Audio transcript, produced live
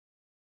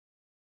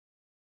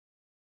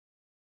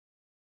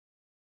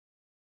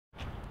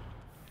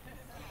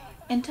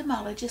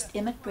Entomologist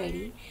Emmet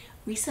Brady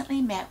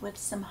recently met with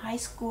some high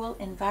school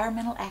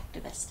environmental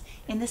activists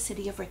in the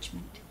city of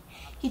Richmond.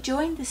 He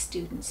joined the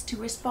students to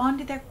respond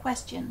to their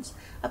questions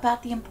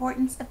about the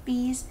importance of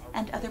bees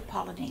and other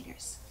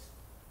pollinators.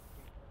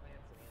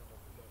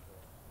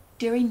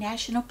 During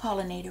National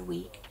Pollinator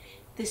Week,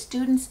 the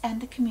students and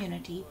the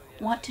community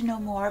want to know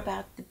more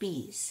about the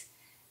bees,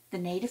 the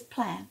native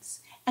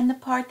plants, and the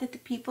part that the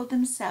people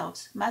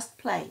themselves must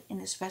play in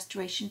this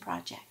restoration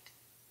project.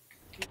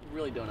 People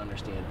really don't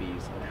understand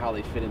bees and how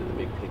they fit into the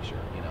big picture,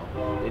 you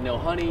know. They know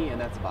honey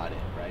and that's about it,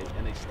 right?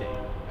 And they stay,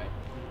 right?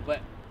 But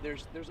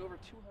there's over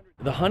 200...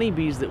 The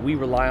honeybees that we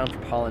rely on for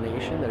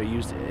pollination that are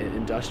used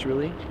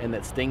industrially and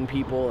that sting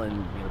people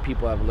and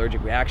people have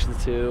allergic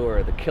reactions to,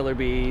 or the killer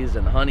bees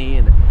and honey,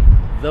 and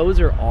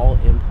those are all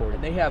imported.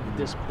 And they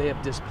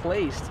have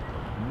displaced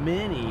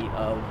many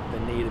of the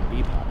native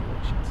bee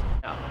populations.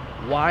 Now,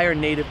 why are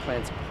native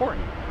plants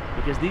important?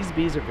 Because these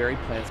bees are very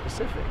plant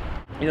specific.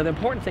 The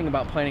important thing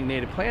about planting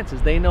native plants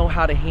is they know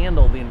how to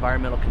handle the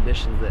environmental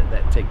conditions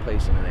that take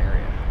place in an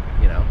area.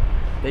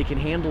 They can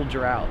handle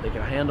drought, they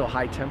can handle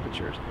high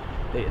temperatures.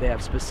 They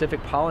have specific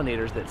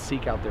pollinators that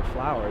seek out their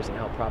flowers and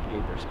help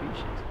propagate their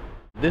species.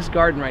 This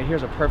garden right here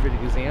is a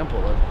perfect example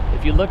of,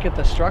 if you look at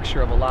the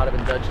structure of a lot of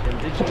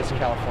indigenous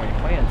California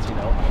plants,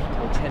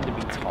 they tend to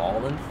be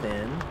tall and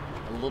thin,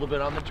 a little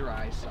bit on the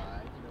dry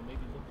side,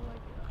 maybe looking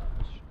like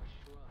a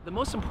shrub. The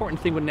most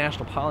important thing with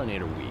National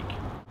Pollinator Week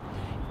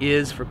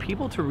is for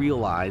people to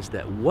realize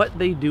that what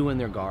they do in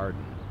their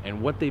garden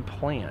and what they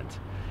plant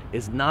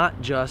is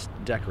not just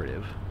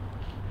decorative,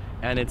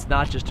 and it's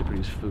not just to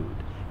produce food.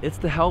 It's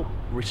to help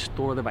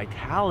restore the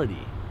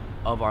vitality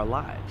of our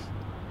lives.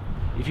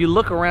 If you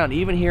look around,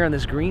 even here in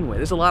this greenway,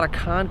 there's a lot of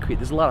concrete,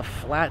 there's a lot of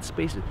flat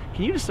spaces.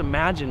 Can you just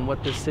imagine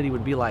what this city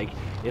would be like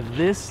if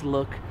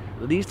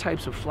these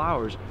types of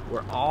flowers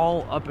were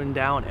all up and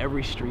down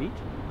every street?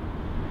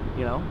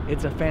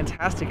 It's a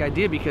fantastic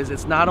idea because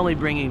it's not only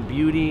bringing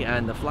beauty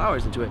and the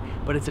flowers into it,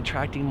 but it's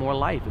attracting more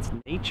life. It's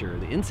nature.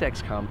 The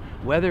insects come.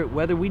 Whether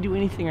we do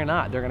anything or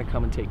not, they're going to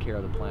come and take care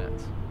of the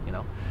plants,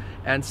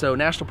 And so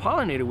National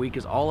Pollinator Week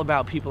is all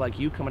about people like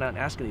you coming out and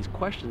asking these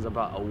questions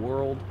about a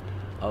world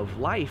of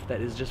life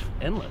that is just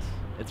endless.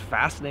 It's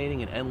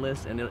fascinating and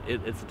endless, and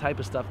it's the type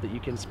of stuff that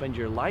you can spend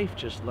your life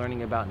just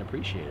learning about and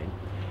appreciating.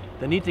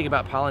 The neat thing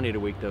about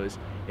Pollinator Week, though, is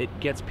it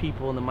gets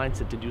people in the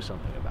mindset to do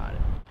something about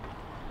it.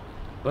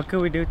 What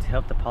can we do to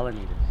help the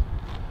pollinators?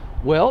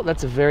 Well,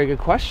 that's a very good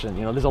question.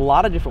 There's a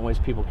lot of different ways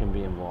people can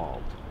be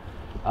involved.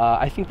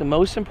 I think the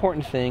most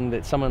important thing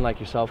that someone like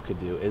yourself could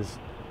do is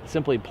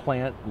simply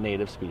plant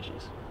native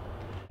species.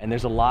 And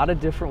there's a lot of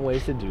different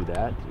ways to do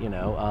that.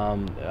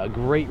 A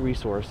great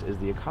resource is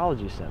the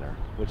Ecology Center,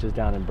 which is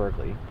down in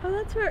Berkeley. Oh,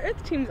 that's where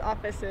EarthTeam's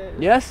office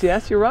is.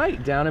 Yes, you're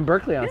right. Down in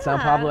Berkeley on San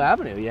Pablo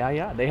Avenue.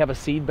 Yeah. They have a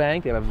seed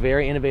bank. They have a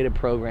very innovative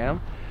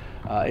program.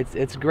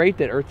 It's great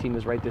that EarthTeam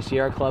is right there.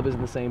 Sierra Club is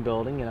in the same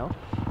building,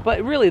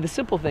 But really, the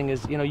simple thing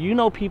is,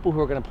 people who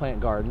are going to plant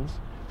gardens.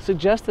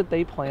 Suggest that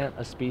they plant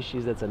a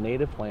species that's a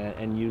native plant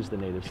and use the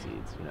native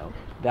seeds.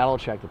 That'll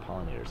attract the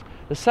pollinators.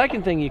 The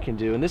second thing you can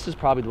do, and this is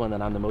probably the one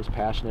that I'm the most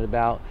passionate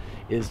about,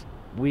 is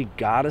we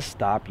gotta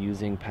stop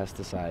using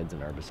pesticides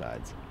and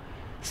herbicides.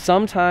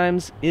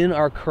 Sometimes in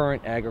our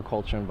current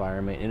agriculture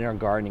environment, in our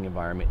gardening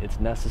environment, it's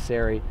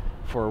necessary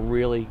for a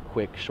really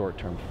quick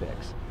short-term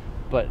fix.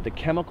 But the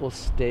chemicals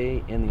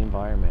stay in the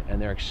environment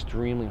and they're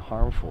extremely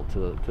harmful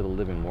to the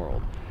living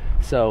world.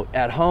 So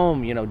at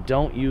home,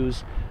 don't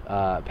use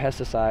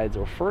pesticides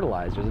or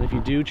fertilizers, and if you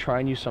do, try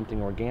and use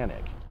something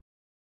organic.